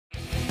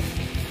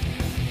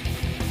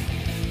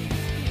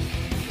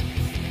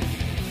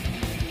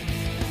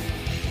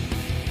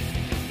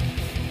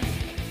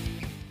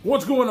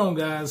What's going on,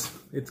 guys?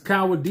 It's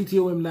Kyle with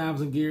DTOM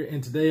Knives and Gear,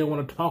 and today I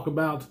want to talk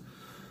about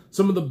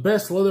some of the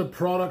best leather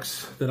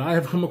products that I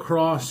have come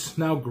across.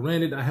 Now,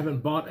 granted, I haven't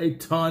bought a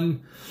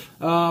ton,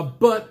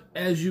 but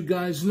as you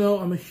guys know,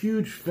 I'm a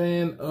huge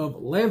fan of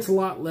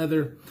Lancelot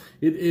leather.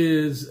 He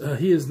is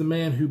the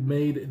man who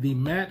made the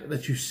mat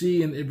that you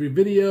see in every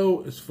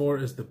video, as far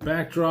as the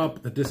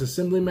backdrop, the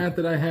disassembly mat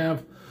that I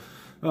have.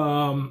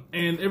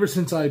 And ever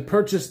since I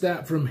purchased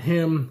that from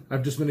him,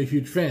 I've just been a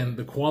huge fan.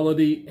 The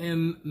quality,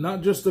 and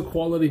not just the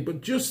quality,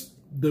 but just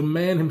the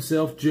man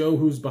himself, Joe,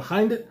 who's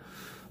behind it.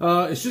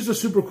 It's just a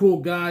super cool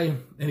guy,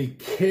 and he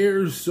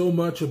cares so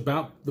much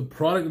about the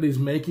product that he's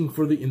making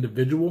for the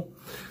individual.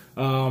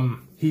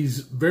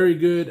 He's very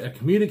good at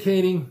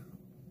communicating,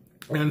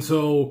 and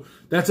so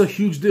that's a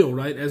huge deal,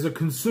 right? As a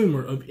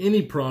consumer of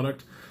any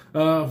product,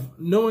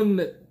 knowing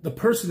that the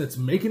person that's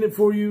making it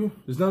for you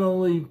is not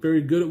only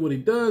very good at what he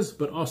does,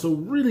 but also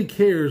really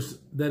cares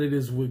that it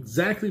is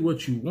exactly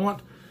what you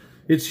want.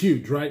 It's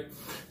huge, right?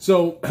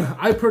 So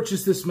I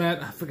purchased this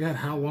mat. I forgot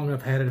how long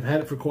I've had it. I've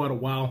had it for quite a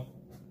while,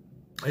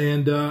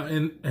 and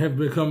have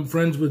become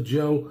friends with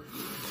Joe.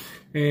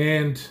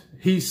 And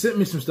he sent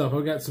me some stuff.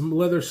 I got some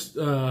leather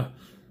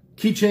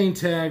keychain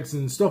tags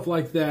and stuff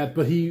like that.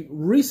 But he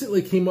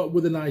recently came up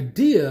with an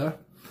idea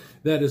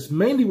that is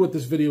mainly what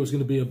this video is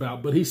going to be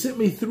about. But he sent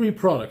me 3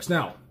 products.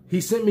 Now, he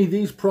sent me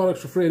these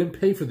products for free. I didn't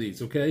pay for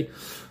these, okay?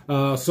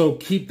 So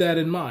keep that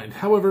in mind.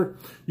 However,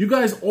 you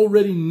guys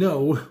already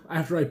know,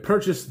 after I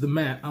purchased the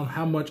mat, on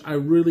how much I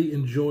really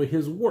enjoy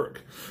his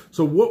work.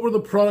 So what were the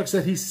products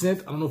that he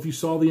sent? I don't know if you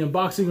saw the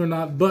unboxing or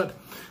not, but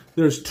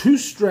there's 2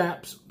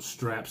 strops,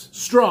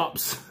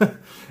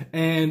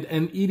 and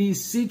an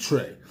EDC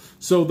tray.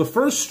 So the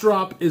first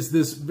strop is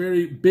this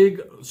very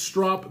big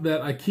strop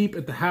that I keep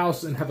at the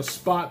house and have a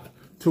spot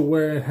to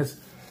where it has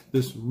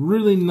this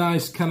really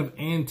nice kind of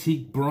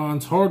antique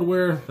bronze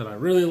hardware that I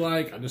really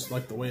like. I just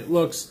like the way it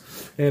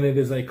looks. And it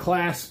is a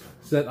clasp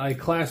that I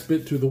clasp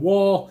it to the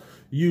wall,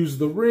 use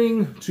the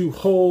ring to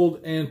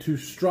hold and to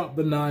strap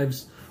the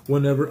knives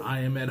whenever I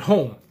am at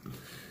home.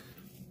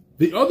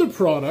 The other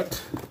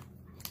product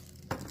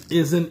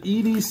is an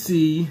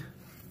EDC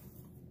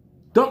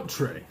dump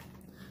tray.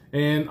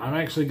 And I've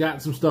actually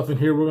got some stuff in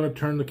here. We're going to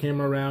turn the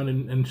camera around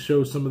and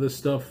show some of this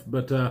stuff.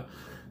 But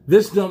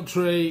this dump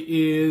tray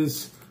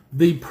is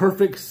the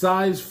perfect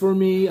size for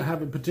me. I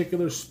have a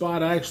particular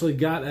spot. I actually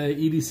got an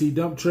EDC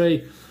dump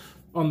tray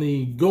on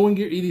the Going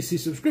Gear EDC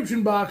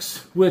subscription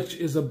box, which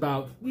is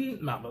about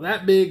not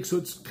that big, so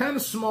it's kind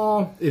of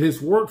small. It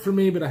has worked for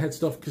me, but I had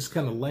stuff just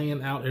kind of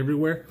laying out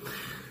everywhere.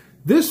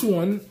 This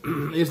one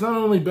is not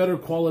only better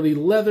quality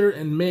leather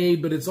and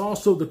made, but it's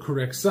also the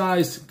correct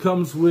size. It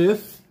comes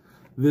with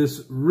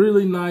this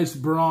really nice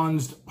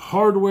bronzed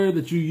hardware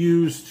that you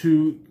use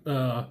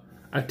to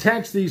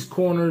attach these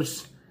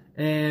corners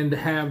and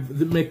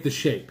make the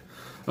shape.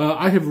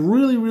 I have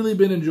really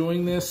been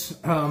enjoying this.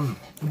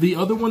 The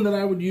other one that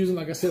I would use, and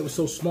like I said, it was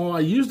so small,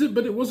 I used it,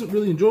 but it wasn't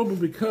really enjoyable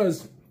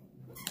because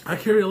I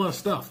carry a lot of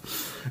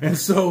stuff. And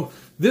so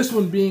this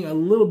one being a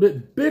little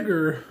bit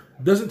bigger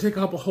doesn't take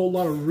up a whole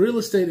lot of real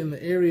estate in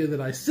the area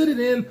that I sit it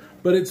in,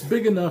 but it's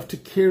big enough to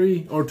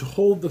carry or to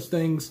hold the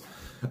things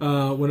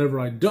whenever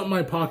I dump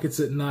my pockets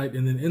at night,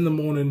 and then in the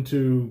morning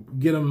to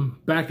get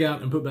them back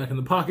out and put back in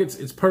the pockets.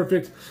 It's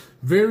perfect.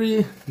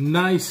 Very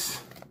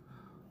nice,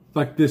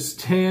 like this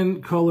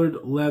tan colored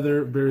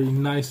leather, very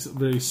nice,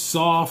 very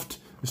soft.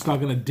 It's not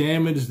going to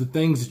damage the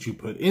things that you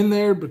put in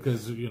there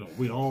because, you know,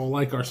 we all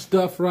like our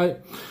stuff, right?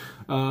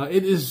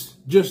 It is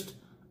just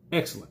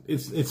excellent.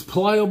 It's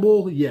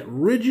pliable yet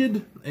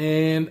rigid,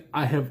 and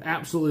I have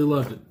absolutely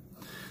loved it.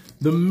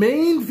 The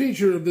main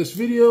feature of this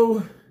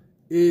video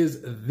is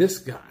this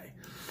guy.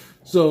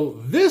 So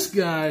this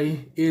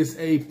guy is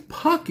a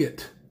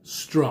pocket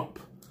strap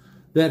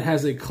that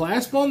has a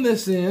clasp on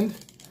this end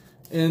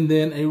and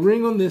then a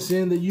ring on this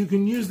end that you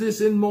can use this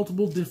in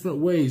multiple different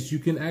ways. You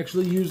can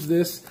actually use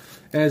this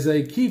as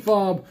a key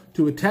fob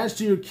to attach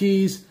to your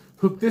keys,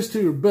 hook this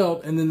to your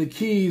belt, and then the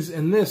keys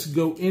and this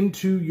go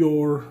into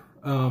your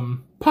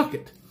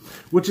pocket,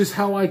 which is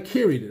how I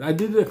carried it. I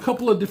did it a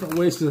couple of different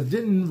ways because I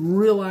didn't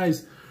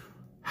realize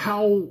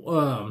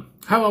how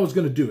I was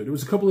going to do it. It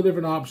was a couple of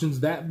different options,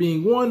 that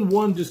being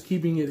one just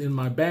keeping it in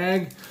my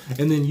bag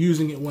and then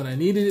using it when I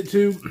needed it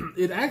to.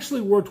 It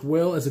actually worked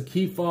well as a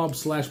key fob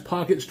 /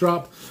 pocket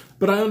strap,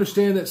 but I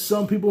understand that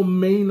some people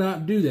may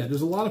not do that.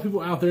 There's a lot of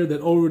people out there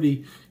that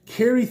already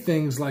carry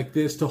things like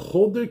this to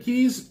hold their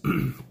keys.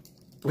 And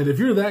if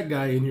you're that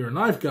guy and you're a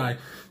knife guy,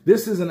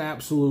 this is an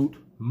absolute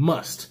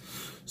must.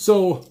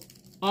 So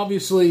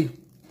obviously,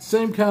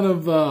 same kind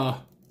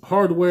of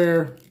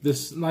hardware,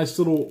 this nice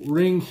little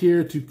ring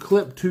here to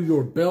clip to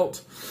your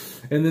belt,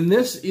 and then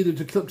this either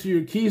to clip to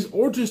your keys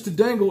or just to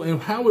dangle.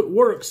 And how it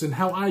works and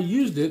how I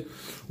used it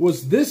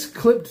was this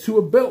clipped to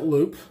a belt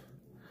loop,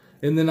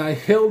 and then I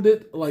held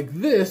it like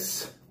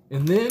this,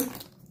 and then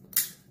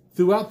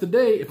throughout the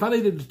day, if I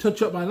needed to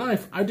touch up my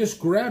knife, I just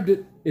grabbed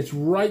it. It's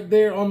right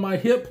there on my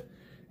hip,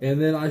 and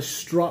then I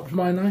stropped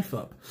my knife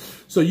up.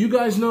 So you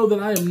guys know that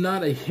I am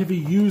not a heavy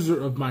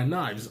user of my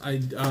knives.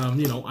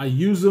 I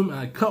use them and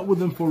I cut with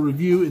them for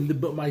review,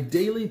 but my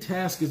daily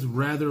task is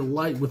rather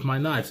light with my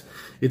knives.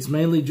 It's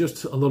mainly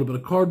just a little bit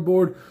of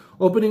cardboard,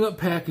 opening up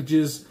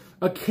packages,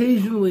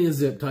 occasionally a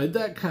zip tie,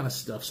 that kind of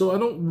stuff. So I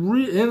don't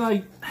and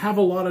I have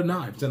a lot of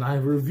knives and I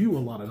review a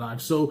lot of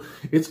knives. So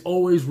it's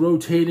always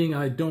rotating.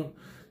 I don't,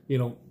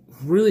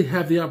 really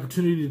have the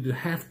opportunity to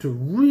have to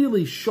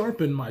really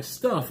sharpen my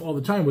stuff all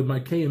the time with my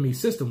KME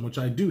system, which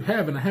I do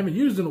have, and I haven't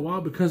used in a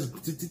while because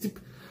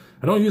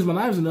I don't use my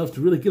knives enough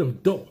to really get them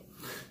dull.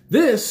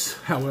 This,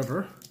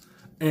 however,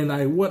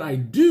 what I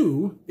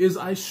do is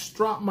I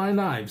strop my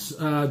knives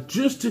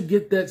just to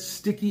get that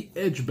sticky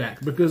edge back,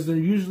 because they're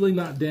usually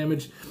not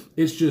damaged.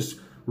 It's just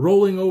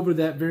rolling over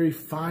that very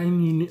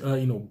fine,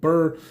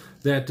 burr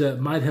that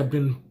might have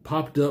been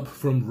popped up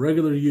from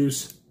regular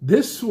use.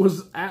 This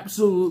was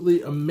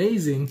absolutely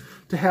amazing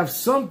to have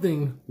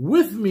something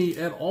with me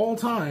at all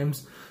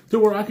times to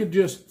where I could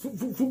just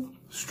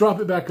strop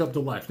it back up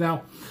to life.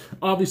 Now,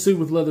 obviously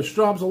with leather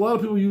strops, a lot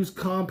of people use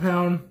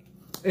compound,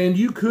 and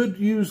you could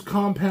use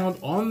compound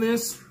on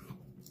this,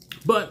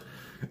 but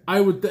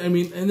and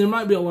there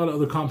might be a lot of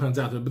other compounds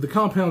out there, but the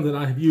compound that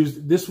I have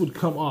used, this would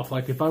come off.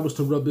 Like if I was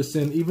to rub this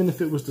in, even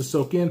if it was to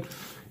soak in,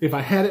 if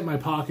I had it in my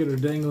pocket or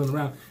dangling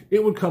around,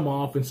 it would come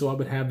off, and so I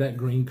would have that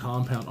green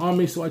compound on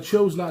me. So I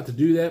chose not to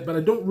do that, but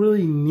I don't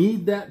really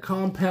need that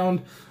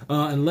compound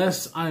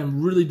unless I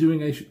am really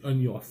doing a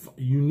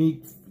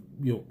unique,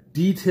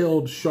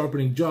 detailed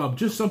sharpening job,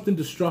 just something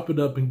to strop it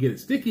up and get it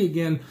sticky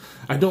again.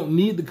 I don't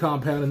need the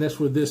compound, and that's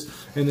where this,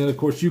 and then of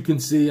course you can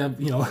see I've,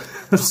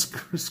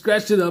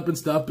 scratched it up and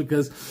stuff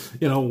because,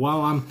 while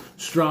I'm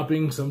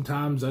stropping,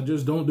 sometimes I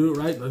just don't do it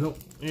right.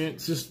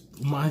 It's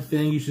just my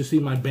thing. You should see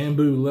my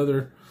bamboo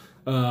leather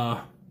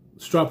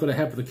strop that I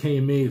have for the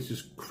KME. It's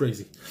just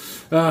crazy.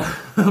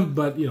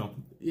 But,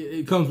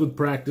 it comes with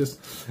practice.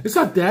 It's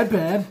not that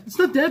bad. It's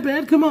not that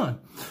bad. Come on.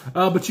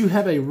 But you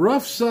have a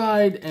rough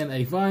side and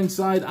a fine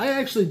side. I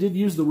actually did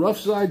use the rough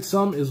side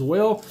some as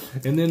well,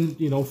 and then,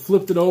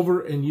 flipped it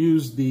over and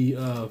used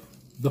the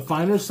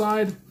finer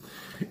side.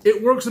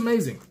 It works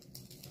amazing.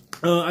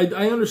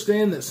 I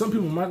understand that some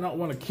people might not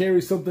want to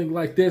carry something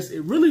like this.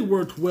 It really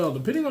worked well.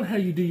 Depending on how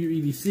you do your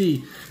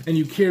EDC and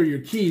you carry your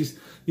keys,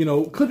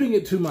 clipping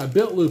it to my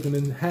belt loop and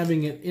then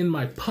having it in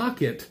my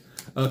pocket,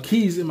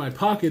 keys in my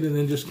pocket, and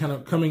then just kind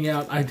of coming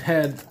out. I'd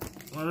had,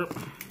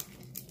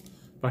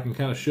 if I can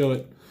kind of show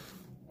it,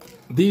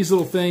 these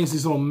little things,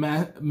 these little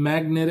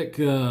magnetic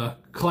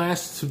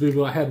clasps.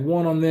 I had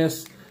one on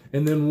this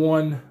and then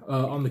one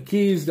on the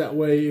keys. That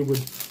way it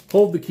would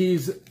hold the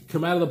keys,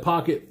 come out of the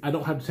pocket. I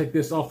don't have to take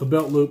this off the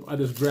belt loop. I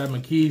just grab my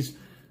keys,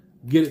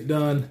 get it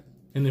done,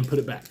 and then put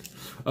it back.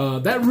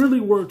 That really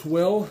worked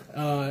well,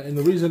 and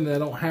the reason that I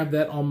don't have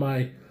that on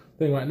my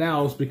thing right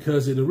now is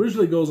because it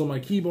originally goes on my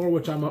keyboard,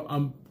 which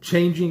I'm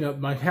changing up.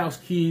 My house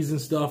keys and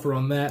stuff are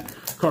on that,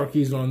 car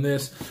keys are on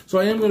this, so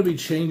I am going to be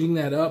changing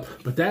that up,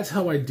 but that's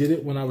how I did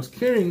it when I was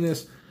carrying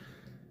this.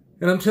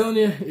 And I'm telling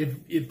you,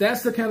 if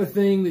that's the kind of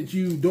thing that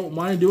you don't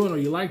mind doing, or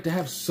you like to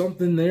have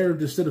something there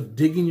instead of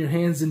digging your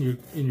hands in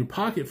your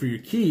pocket for your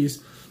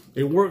keys,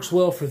 it works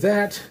well for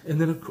that.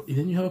 And then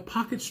you have a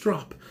pocket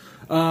strap.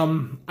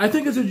 I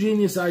think it's a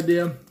genius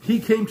idea. He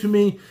came to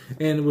me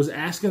and was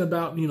asking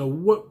about,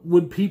 what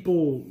would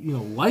people,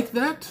 like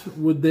that?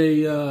 Would they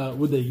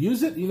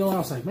use it? I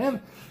was like,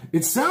 man,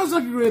 it sounds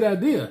like a great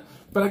idea,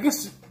 but I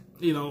guess,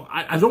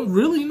 I don't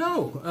really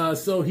know.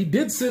 So he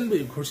did send me,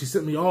 of course, he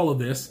sent me all of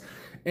this.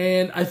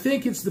 And I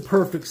think it's the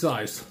perfect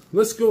size.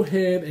 Let's go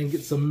ahead and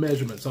get some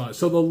measurements on it.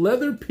 So the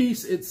leather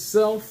piece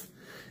itself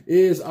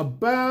is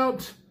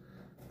about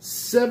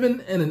 7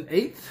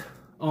 1/8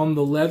 on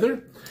the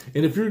leather.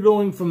 And if you're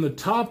going from the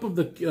top of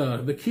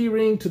the key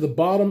ring to the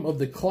bottom of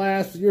the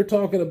clasp, you're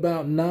talking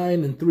about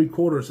 9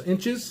 3/4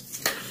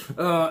 inches.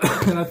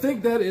 And I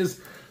think that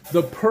is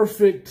the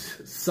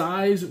perfect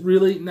size,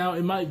 really. Now,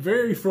 it might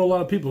vary for a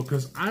lot of people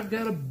because I've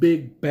got a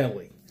big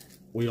belly.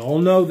 We all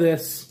know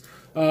this.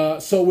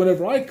 So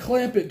whenever I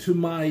clamp it to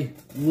my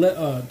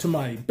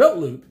belt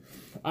loop,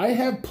 I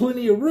have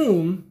plenty of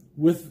room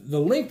with the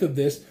length of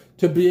this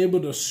to be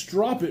able to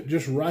strop it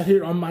just right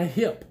here on my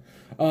hip.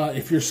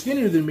 If you're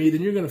skinnier than me,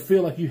 then you're going to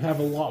feel like you have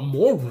a lot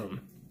more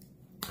room.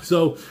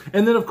 So,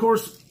 and then of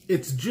course,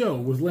 it's Joe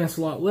with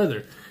Lancelot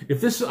Leather. If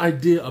this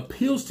idea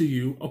appeals to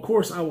you, of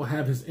course, I will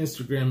have his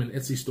Instagram and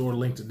Etsy store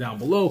linked down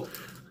below.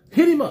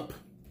 Hit him up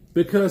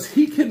because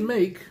he can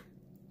make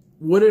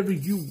whatever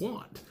you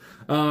want.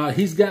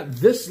 He's got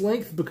this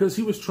length because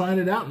he was trying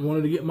it out and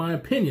wanted to get my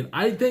opinion.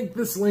 I think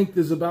this length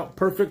is about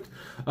perfect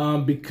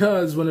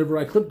because whenever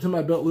I clipped to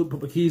my belt loop,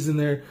 put my keys in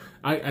there,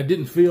 I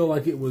didn't feel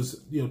like it was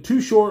too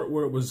short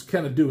where it was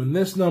kind of doing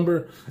this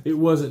number. It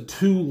wasn't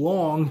too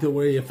long the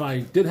way if I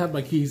did have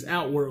my keys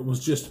out where it was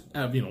just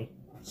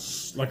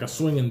like a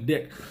swinging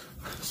dick.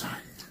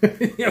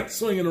 Sorry,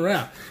 swinging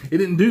around. It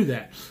didn't do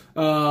that.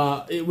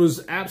 It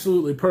was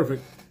absolutely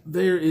perfect.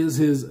 there is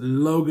his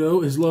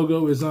logo. His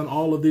logo is on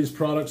all of these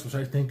products, which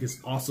I think is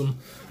awesome.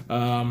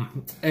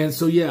 And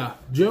so, yeah,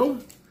 Joe,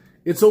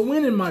 it's a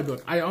win in my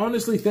book. I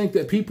honestly think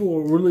that people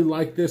will really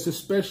like this,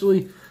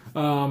 especially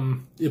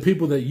the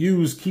people that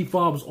use key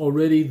fobs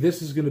already.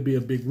 This is going to be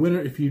a big winner.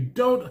 If you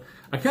don't,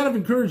 I kind of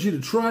encourage you to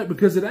try it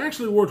because it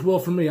actually worked well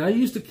for me. I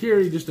used to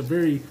carry just a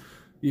very,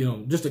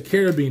 just a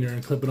carabiner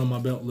and clip it on my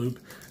belt loop.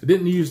 I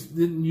didn't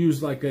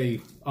use like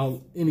any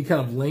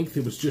kind of length.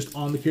 It was just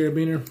on the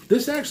carabiner.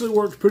 This actually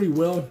worked pretty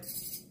well.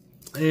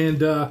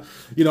 And,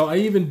 I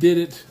even did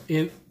it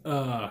in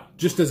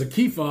just as a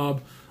key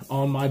fob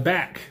on my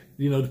back,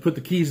 to put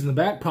the keys in the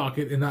back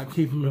pocket and not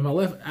keep them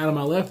out of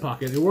my left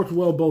pocket. It worked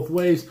well both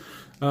ways.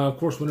 Of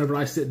course, whenever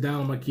I sit down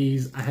on my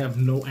keys, I have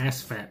no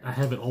ass fat. I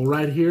have it all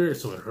right here,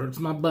 so it hurts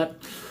my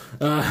butt.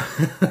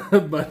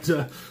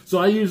 So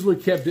I usually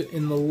kept it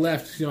in the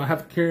left. I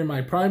have to carry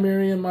my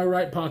primary in my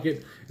right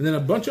pocket, and then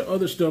a bunch of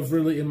other stuff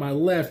really in my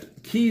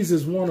left. Keys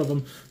is one of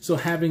them, so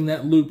having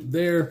that loop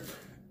there.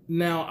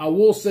 Now, I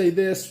will say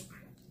this.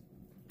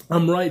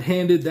 I'm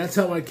right-handed. That's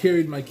how I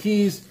carried my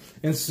keys,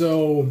 and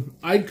so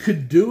I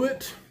could do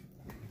it.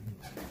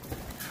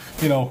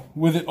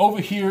 With it over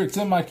here, it's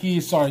in my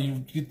keys. Sorry, you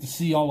get to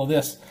see all of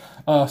this.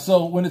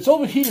 So when it's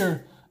over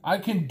here, I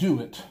can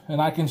do it,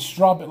 and I can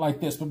strap it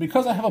like this. But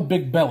because I have a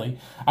big belly,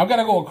 I've got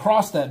to go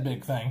across that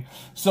big thing.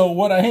 So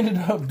what I ended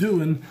up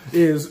doing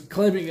is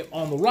clamping it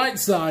on the right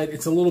side.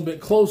 It's a little bit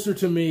closer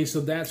to me, so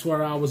that's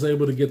where I was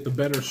able to get the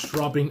better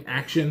strapping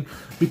action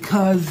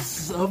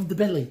because of the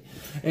belly.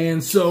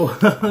 And so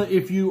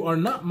if you are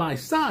not my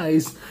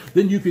size,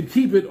 then you could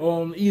keep it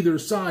on either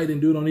side and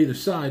do it on either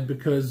side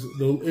because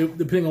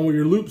depending on where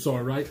your loops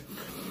are, right?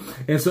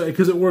 And so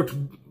because it worked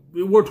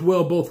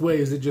well both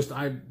ways. It just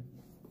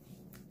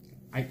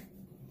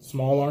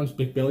small arms,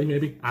 big belly,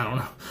 maybe. I don't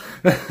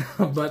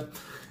know. But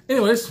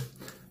anyways,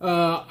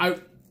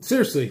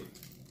 seriously,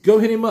 go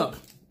hit him up.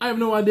 I have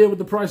no idea what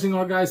the pricing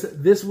are, guys.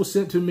 This was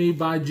sent to me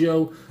by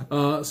Joe.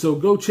 So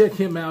go check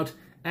him out.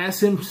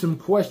 Ask him some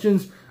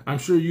questions. I'm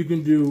sure you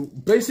can do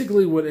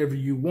basically whatever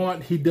you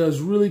want. He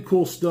does really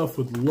cool stuff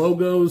with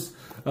logos.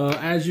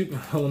 Let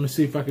me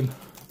see if I can,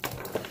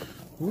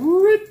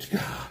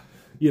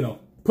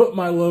 put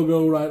my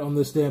logo right on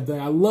this damn thing.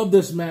 I love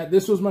this mat.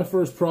 This was my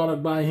first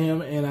product by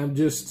him, and I'm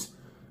just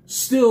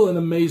still in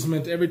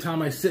amazement every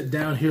time I sit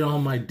down here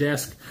on my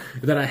desk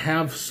that I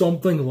have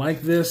something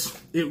like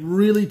this. It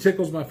really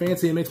tickles my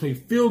fancy. It makes me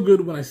feel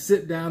good when I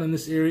sit down in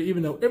this area,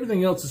 even though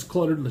everything else is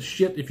cluttered to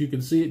shit. If you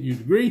can see it,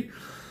 you'd agree.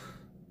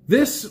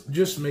 This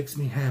just makes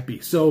me happy.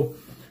 So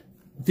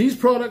these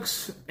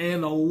products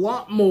and a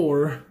lot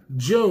more,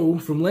 Joe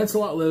from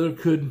Lancelot Leather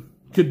could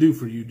do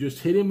for you. Just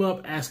hit him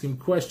up, ask him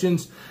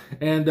questions,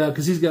 and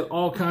because he's got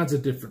all kinds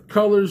of different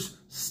colors,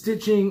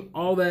 stitching,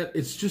 all that.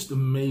 It's just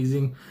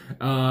amazing.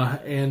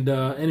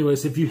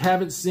 Anyways, if you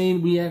haven't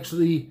seen, we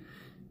actually,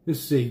 let's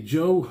see,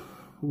 Joe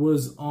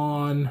was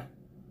on,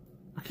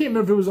 I can't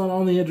remember if it was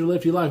on the Edge or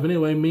Lefty Live, but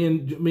anyway,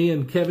 me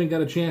and Kevin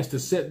got a chance to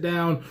sit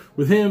down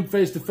with him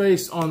face to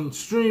face on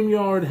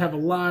StreamYard, have a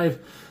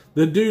live.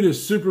 The dude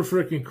is super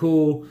freaking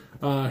cool.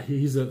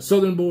 He's a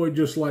Southern boy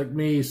just like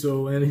me,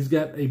 and he's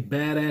got a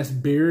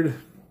badass beard.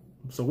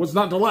 So what's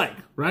not to like,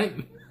 right?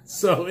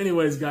 So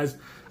anyways, guys,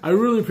 I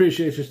really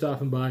appreciate you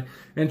stopping by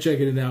and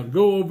checking it out.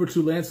 Go over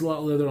to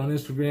Lancelot Leather on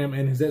Instagram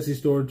and his Etsy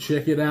store.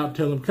 Check it out.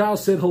 Tell him Kyle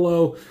said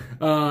hello,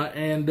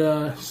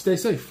 and stay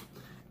safe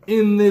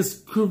in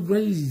this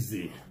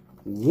crazy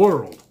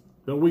world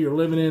that we are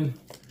living in,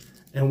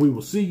 and we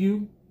will see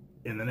you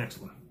in the next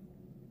one.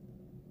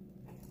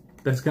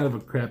 That's kind of a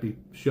crappy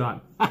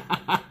shot.